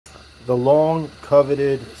the long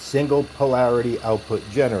coveted single polarity output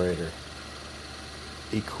generator,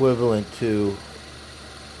 equivalent to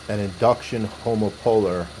an induction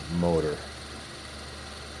homopolar motor.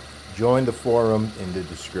 Join the forum in the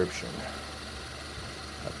description.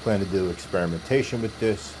 I plan to do experimentation with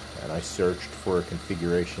this, and I searched for a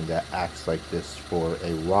configuration that acts like this for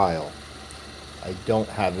a while. I don't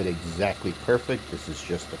have it exactly perfect. This is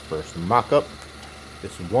just the first mock-up.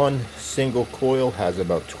 This one single coil has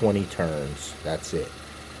about 20 turns. That's it.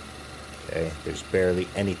 Okay, there's barely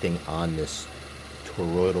anything on this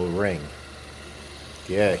toroidal ring.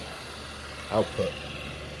 Okay, output.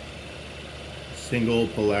 Single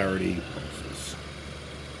polarity pulses.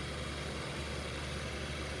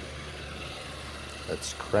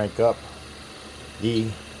 Let's crank up the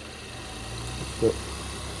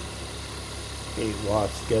 8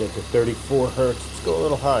 watts, get it to 34 hertz. Let's go a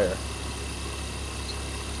little higher.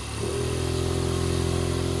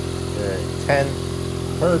 Okay, 10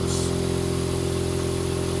 hertz.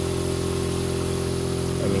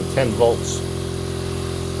 10 volts.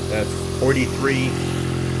 That's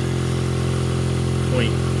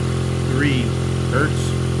 43.3 hertz.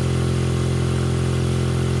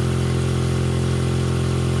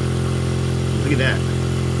 Look at that.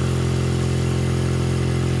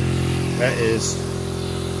 That is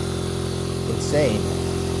insane.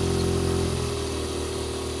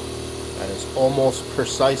 That is almost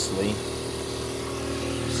precisely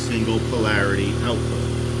single polarity output.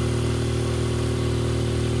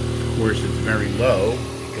 Of course, it's very low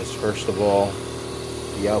because, first of all,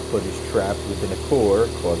 the output is trapped within a core,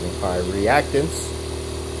 causing high reactance.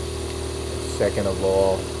 And second of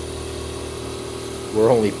all,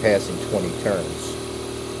 we're only passing 20 turns.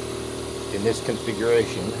 In this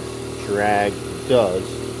configuration, drag does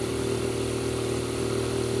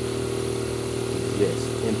exist.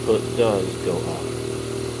 Input does go up.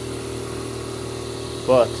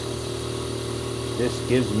 But this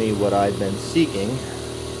gives me what I've been seeking,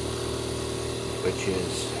 which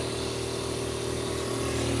is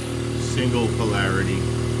single polarity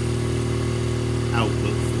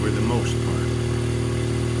output for the most part.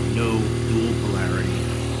 No dual polarity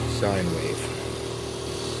sine wave.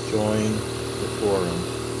 Join the forum.